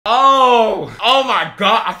my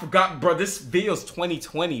god, I forgot, bro. This video's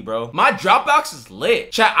 2020, bro. My Dropbox is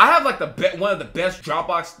lit. Chat, I have like one of the best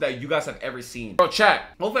Dropbox that you guys have ever seen. Bro, chat,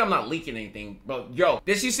 hopefully I'm not leaking anything. Bro, yo,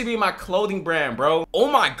 this used to be my clothing brand, bro.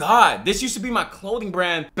 Oh my god, this used to be my clothing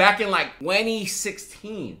brand back in like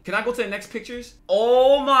 2016. Can I go to the next pictures?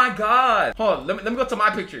 Oh my god. Hold on, let me go to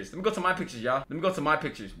my pictures. Let me go to my pictures, y'all. Let me go to my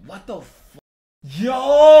pictures. What the f?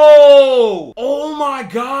 Yo! Oh my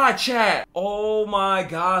god, chat. Oh my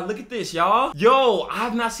god, look at this, y'all. Yo, I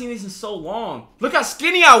have not seen this in so long. Look how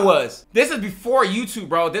skinny I was. This is before YouTube,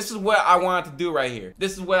 bro. This is what I wanted to do right here.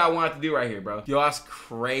 This is what I wanted to do right here, bro. Yo, that's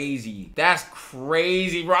crazy. That's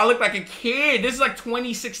crazy, bro. I look like a kid. This is like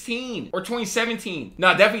 2016 or 2017.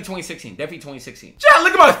 No, definitely 2016. Definitely 2016. Chat,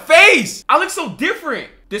 look at my face. I look so different.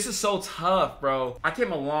 This is so tough, bro. I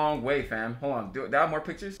came a long way, fam. Hold on. Do I have more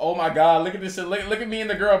pictures? Oh my god, look at this. Look at me and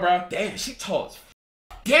the girl, bro. Damn, she tall as f.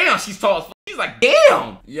 Damn, she's tall as f. She's like,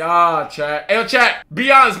 damn. Yeah, chat. Hey, yo, chat. Be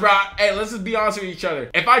honest, bro. Hey, let's just be honest with each other.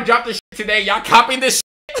 If I drop this shit today, y'all copying this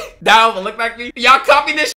shit? That would look like me. Y'all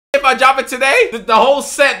copying this shit if I drop it today? The whole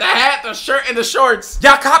set, the hat, the shirt, and the shorts.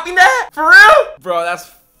 Y'all copying that? For real? Bro, that's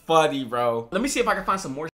funny, bro. Let me see if I can find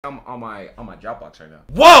some more on my Dropbox right now.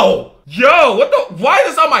 Whoa! Yo, what the? Why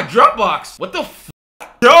is this on my Dropbox? What the f?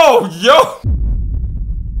 Yo!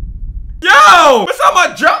 What's on my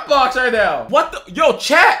Dropbox right now? What the? Yo,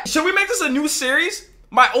 chat. Should we make this a new series?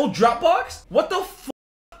 My old Dropbox? What the f?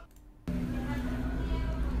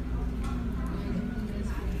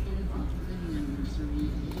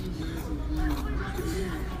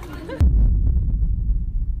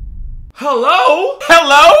 Hello?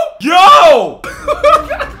 Yo!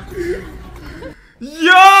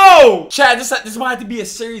 Yo! Chad, this might have to be a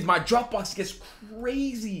series. My Dropbox gets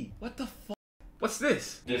crazy. What the fuck? What's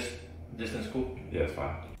this? Distance cool? Yeah, it's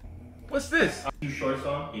fine. What's this? 2 shorts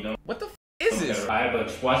on, you know? What the f is this? Alright, but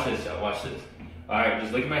just watch this, y'all. Watch this. Alright,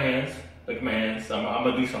 just look at my hands. Look at my hands. I'm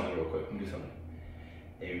gonna do something real quick. I'm gonna do something.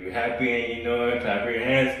 If you're happy and you know it, clap your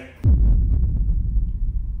hands.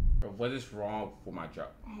 Bro, what is wrong with my job?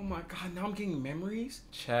 Oh my god, now I'm getting memories?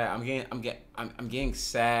 Chat, I'm getting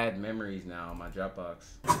sad memories now on my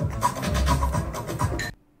Dropbox.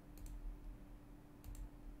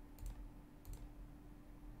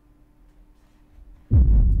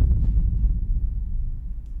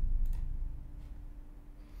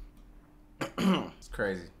 It's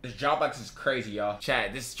crazy. This Dropbox is crazy, y'all.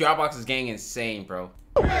 Chat, this Dropbox is getting insane, bro.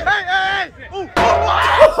 Hey! Ooh.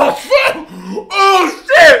 Oh shit! Oh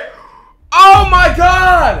shit! Oh my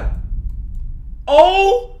god!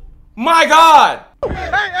 Oh my god!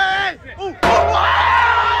 Hey! Ooh.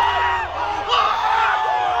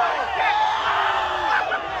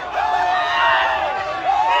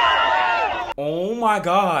 Oh my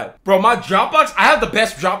god. Bro, my Dropbox, I have the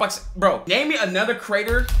best Dropbox. Bro, name me another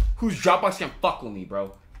creator whose Dropbox can fuck with me,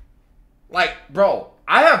 bro. Like, bro,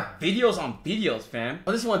 I have videos on videos, fam.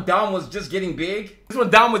 Oh, this one Dom was just getting big. This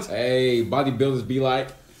one Dom was... Hey, bodybuilders be like...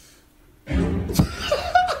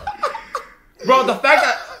 Bro, the fact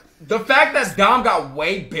that Dom got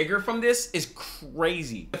way bigger from this is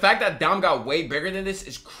crazy. The fact that Dom got way bigger than this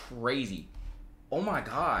is crazy. Oh my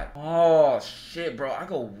god. Oh shit, bro. I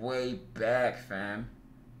go way back, fam.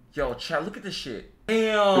 Yo, chat, look at this shit.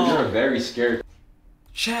 Damn. You're very scared.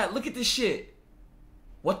 Chat, look at this shit.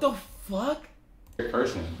 What the fuck?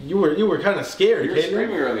 Person. You were kind of scared. You were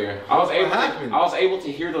screaming earlier. I was able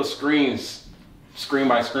to hear those screams, scream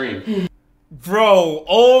by scream. Bro,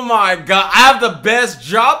 oh my god, I have the best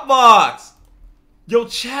Dropbox. Yo,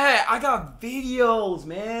 chat, I got videos,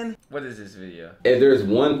 man. What is this video? If there's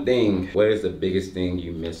one thing, what is the biggest thing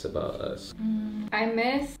you miss about us? I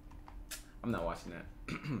miss. I'm not watching that.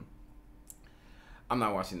 I'm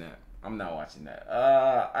not watching that. I'm not watching that.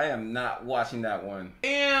 I am not watching that one.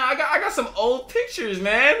 Yeah, I got some old pictures,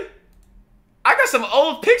 man. I got some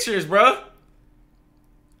old pictures, bro.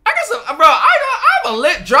 I have a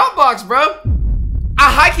lit Dropbox, bro.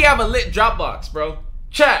 I high-key have a lit Dropbox, bro.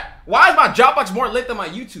 Chat, why is my Dropbox more lit than my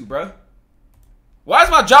YouTube, bro? Why is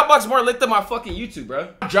my Dropbox more lit than my fucking YouTube, bro?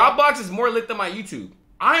 My Dropbox is more lit than my YouTube.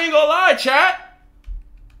 I ain't gonna lie, chat.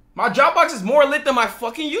 My Dropbox is more lit than my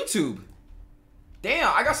fucking YouTube.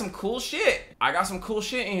 Damn, I got some cool shit. I got some cool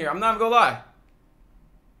shit in here. I'm not gonna lie.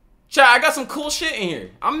 Chat, I got some cool shit in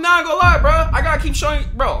here. I'm not gonna lie, bro. I gotta keep showing,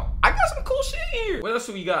 bro. I got some cool shit in here. What else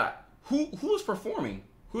do we got? Who is performing?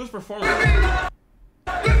 Who is performing?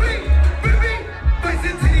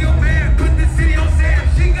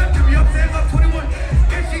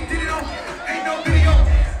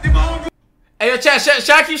 Hey, yo, chat, should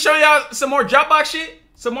I keep showing y'all some more Dropbox shit?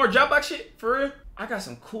 Some more Dropbox shit? For real? I got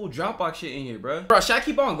some cool Dropbox shit in here, bro. Bro, should I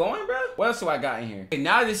keep on going, bro? What else do I got in here? Okay,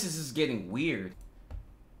 now this is just getting weird.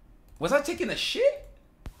 Was I taking a shit?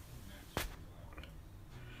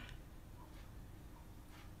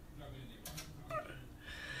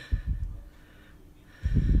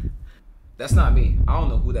 That's not me. I don't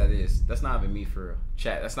know who that is. That's not even me for real.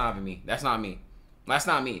 Chat, that's not even me. That's not me. That's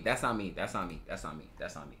not me. That's not me. That's not me. That's not me.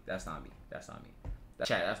 That's not me. That's not me. That's not me.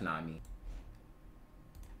 Chat, that's not me.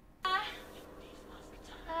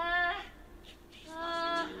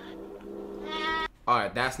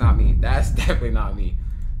 Alright, that's not me. That's definitely not me.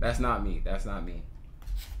 That's not me. That's not me.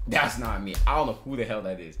 That's not me. I don't know who the hell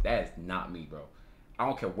that is. That is not me, bro. I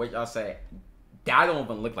don't care what y'all say. I don't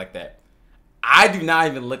even look like that. I do not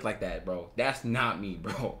even look like that, bro. That's not me,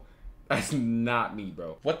 bro. That's not me,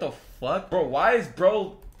 bro. What the fuck? Bro, why is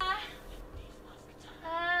bro...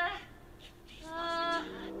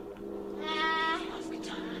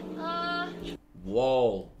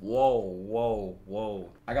 Whoa, whoa, whoa, whoa.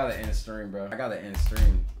 I gotta end stream, bro. I gotta end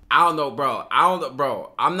stream. I don't know, bro. I don't know,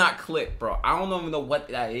 bro. I'm not click, bro. I don't even know what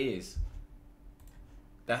that is.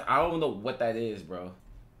 I don't know what that is, bro.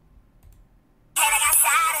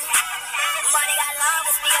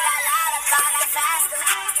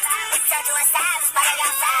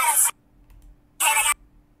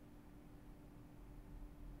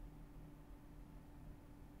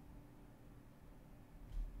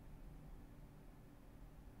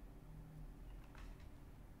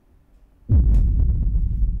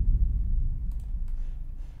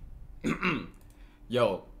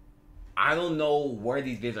 Yo, I don't know where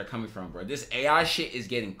these vids are coming from, bro. This AI shit is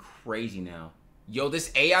getting crazy now. Yo,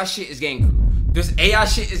 this AI shit is getting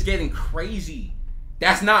crazy.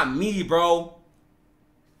 That's not me, bro.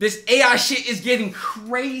 This AI shit is getting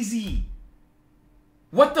crazy.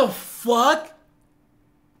 What the fuck?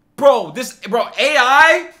 Bro,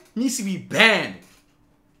 AI needs to be banned.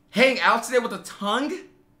 Hang out today with a tongue?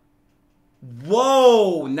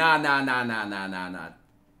 Whoa, nah.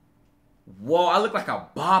 Whoa, I look like a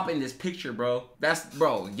bop in this picture, bro.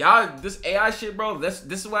 Y'all, this AI shit, bro, this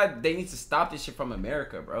is why they need to stop this shit from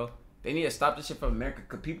America, bro. They need to stop this shit from America,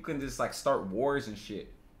 because people can just, like, start wars and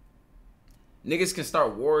shit. Niggas can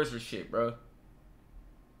start wars or shit, bro.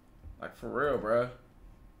 Like, for real, bro.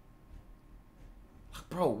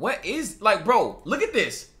 Bro, what is, like, bro, look at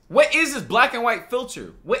this. What is this black and white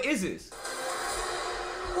filter? What is this?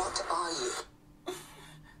 What are you?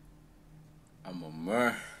 I'm a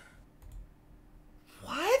mer.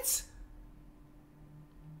 What?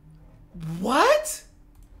 What?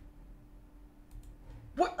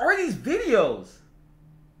 What are these videos?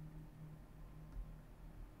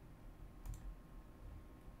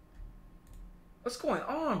 What's going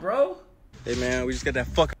on, bro? Hey man, we just got that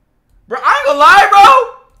fucking... Bro, I ain't gonna lie,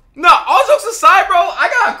 bro. No, all jokes aside, bro, I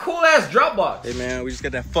got a cool ass Dropbox. Hey man, we just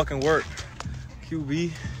got that fucking work.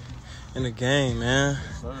 QB in the game, man.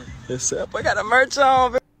 Yes, up. I got a merch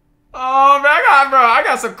on, bro. Oh, man, I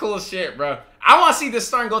got some cool shit, bro. I want to see this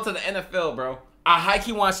star go to the NFL, bro. I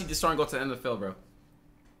high-key want to see this star go to the NFL, bro.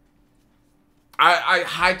 I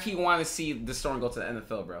high-key want to see this star go to the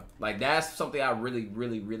NFL, bro. Like, that's something I really,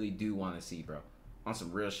 really, really do want to see, bro. On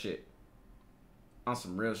some real shit. On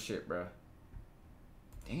some real shit, bro.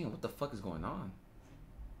 Damn, what the fuck is going on?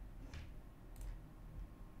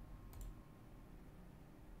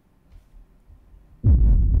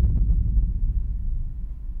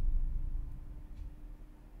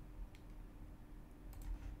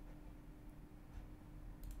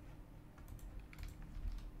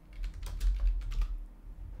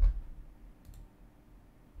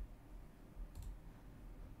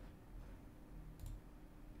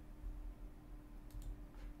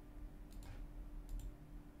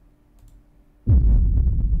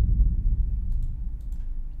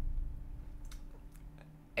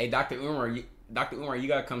 Hey, Dr. Umar, you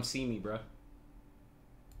gotta come see me, bro.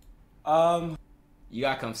 You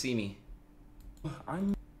gotta come see me.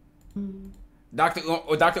 Dr.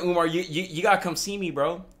 Umar, you gotta come see me,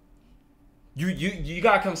 bro. You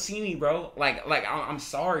gotta come see me, bro. Like I'm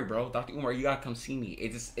sorry, bro. Dr. Umar, you gotta come see me.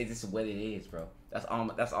 It's just what it is, bro. That's all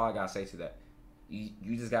I gotta say to that.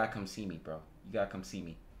 You just gotta come see me, bro. You gotta come see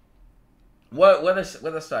me. What else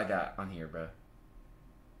do I got on here, bro?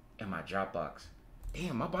 In my Dropbox.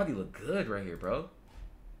 Damn, my body look good right here, bro.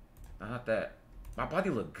 Not that. My body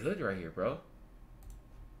look good right here, bro.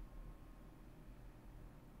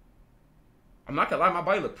 I'm not gonna lie, my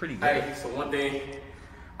body look pretty good. Hey, so one thing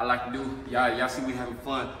I like to do, y'all see we having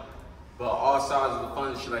fun, but all sides of the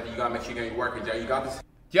fun and shit like that, you gotta make sure you get working, Jay. You got this?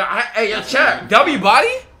 Yeah, hey, yo, chat, W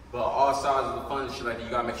body? But all sides of the fun and shit like that, you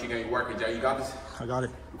gotta make sure you get working, Jay. You got this? I got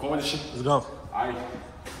it. We're going to shit. Let's go. Alright.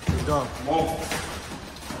 Let's go. Come on.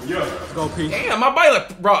 Yeah. Let's go, P. Damn, my body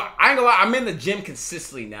look, bro. I ain't gonna lie. I'm in the gym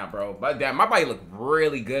consistently now, bro. But damn, my body look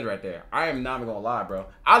really good right there. I am not even gonna lie, bro.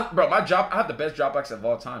 I have the best drop box of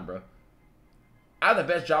all time, bro. I have the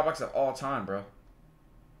best drop box of all time, bro.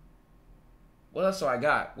 What else do I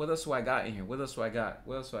got? What else do I got in here? What else do I got?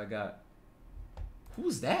 What else do I got?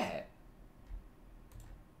 Who's that?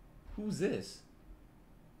 Who's this?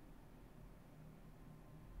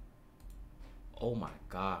 Oh my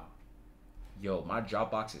god. Yo, my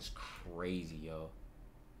Dropbox is crazy, yo.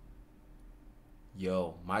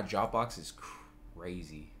 Yo, my Dropbox is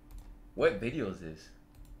crazy. What video is this?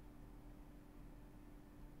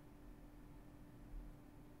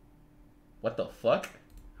 What the fuck?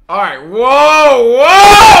 Alright, whoa,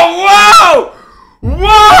 whoa, whoa,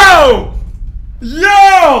 whoa!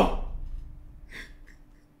 Yo!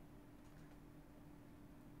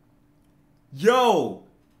 Yo,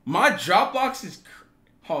 my Dropbox is...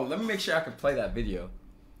 Hold on, let me make sure I can play that video.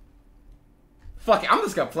 Fuck it, I'm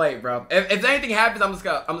just gonna play it, bro. If anything happens, I'm just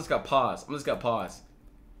gonna pause. I'm just gonna pause,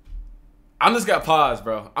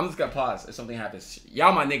 bro. I'm just gonna pause if something happens.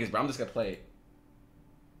 Y'all my niggas, bro. I'm just gonna play it.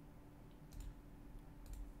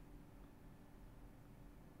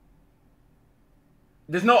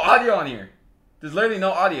 There's no audio on here. There's literally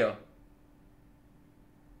no audio.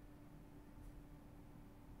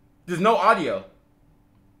 There's no audio.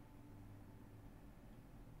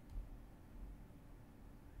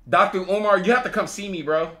 Dr. Umar, you have to come see me,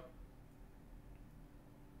 bro.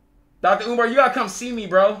 Dr. Umar, you gotta come see me,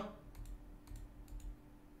 bro.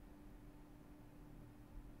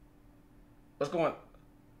 What's going on?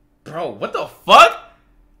 Bro, what the fuck?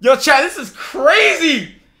 Yo, chat, this is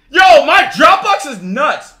crazy. Yo, my Dropbox is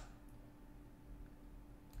nuts.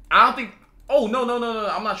 I don't think... Oh, no.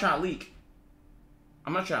 I'm not trying to leak.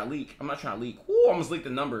 I'm not trying to leak. Ooh, I almost leaked the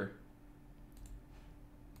number.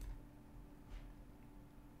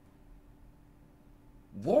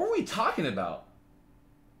 What were we talking about?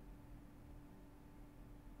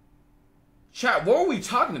 Chat, what were we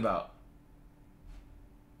talking about?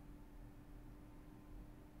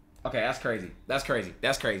 Okay, that's crazy. That's crazy.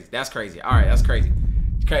 All right, that's crazy.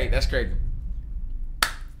 Okay, that's crazy.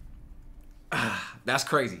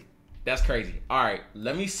 That's crazy. All right,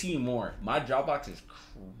 let me see more. My Dropbox is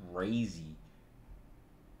crazy.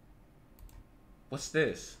 What's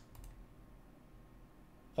this?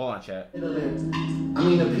 Hold on, chat. I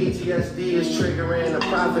mean, the PTSD is triggering, the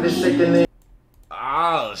profit is sickening.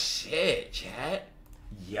 Oh, shit, chat.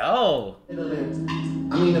 Yo. I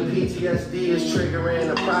mean, the PTSD is triggering,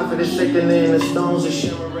 the profit is sickening, the stones are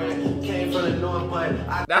shimmering. Came from the north,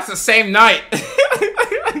 but That's the same night.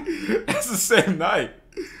 That's the same night.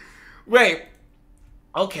 Wait.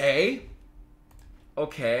 Okay.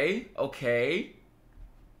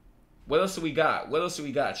 What else do we got?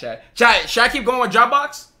 Chat, should I keep going with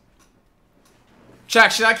Dropbox?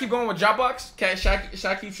 Chat, should I keep going with Dropbox? Okay, should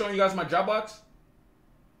I keep showing you guys my Dropbox?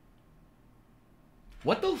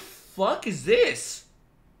 What the fuck is this?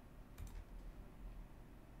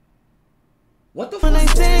 What the fuck?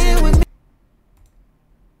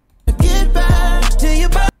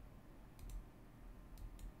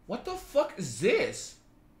 What the fuck is this?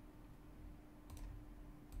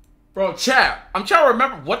 Bro, chat, I'm trying to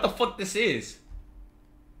remember what the fuck this is.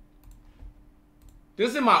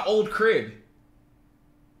 This is in my old crib.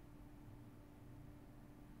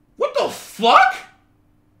 What the fuck?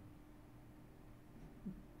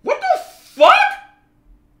 What the fuck?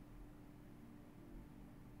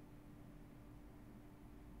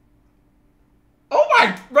 Oh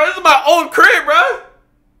my, bro, this is my old crib, bro.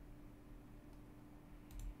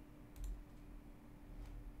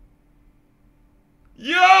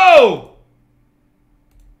 Yo!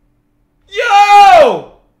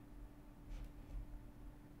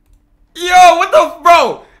 What the,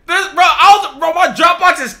 bro? This, bro, my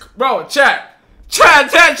Dropbox is, bro, chat,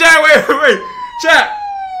 wait,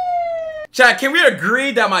 chat, can we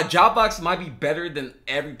agree that my Dropbox might be better than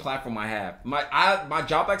every platform I have? My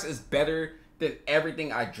Dropbox is better than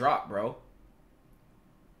everything I drop, bro.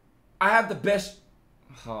 I have the best,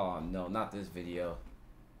 oh no, not this video,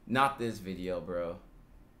 bro.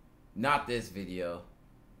 Not this video,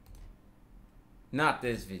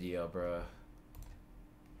 bro.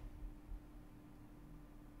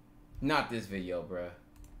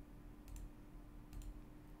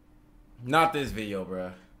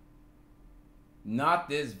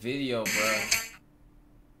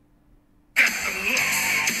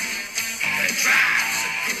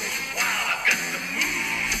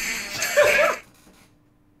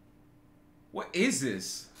 What is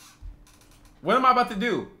this? What am I about to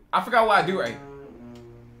do? I forgot what I do right.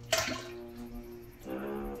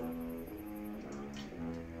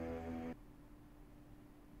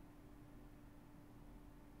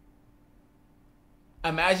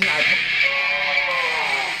 Imagine I...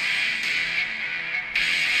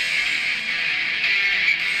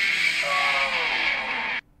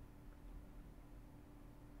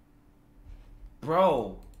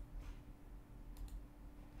 Bro,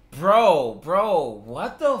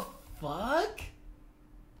 what the fuck?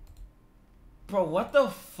 Bro, what the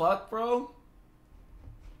fuck, bro?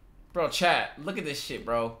 Bro, chat, look at this shit,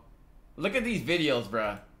 bro. Look at these videos,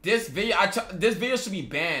 bro. This video should be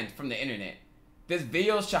banned from the internet. This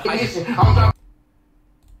video should be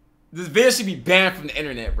banned from the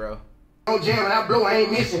internet, bro. Don't jam and I blow, I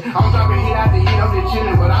ain't missing. I'm dropping hit after hit, I'm just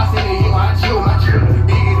chilling, but I say you, I chill, my children.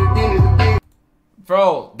 Big as the den is the big.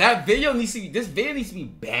 Bro, this video needs to be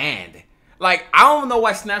banned. Like, I don't know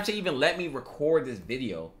why Snapchat even let me record this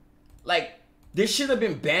video. Like, this should have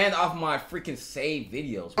been banned off my freaking saved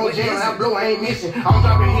videos. Don't jam and I blow, I ain't missing. I'm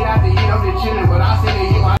dropping hit after hit, I'm just chilling, but I say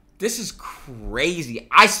you, I. This is crazy.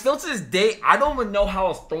 I still to this day, I don't even know how I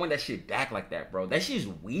was throwing that shit back like that, bro. That shit is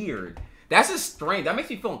weird. That's just strange. That makes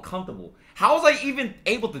me feel uncomfortable. How was I even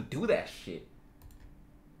able to do that shit?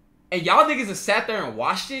 And y'all niggas that sat there and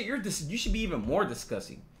watched it, you should be even more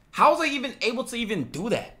disgusting. How was I even able to even do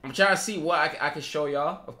that? I'm trying to see what I can show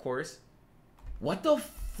y'all, of course. What the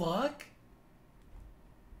fuck?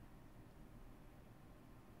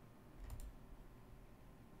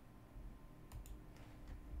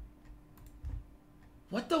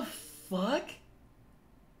 What the fuck?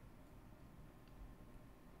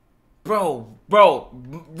 Bro,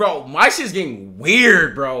 my shit's getting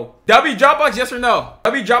weird, bro. W Dropbox, yes or no?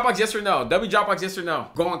 W Dropbox, yes or no? W Dropbox, yes or no?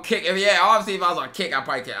 Go on Kick. Yeah, obviously if I was on Kick, I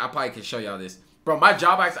probably could show y'all this. Bro, my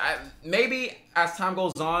Dropbox, maybe as time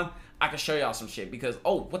goes on, I can show y'all some shit because,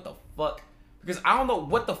 oh, what the fuck? Because I don't know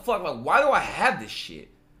what the fuck, like, why do I have this shit?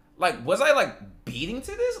 Like, was I, like, beating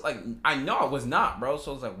to this? Like, I know I was not, bro.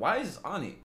 So it's like, why is this on it?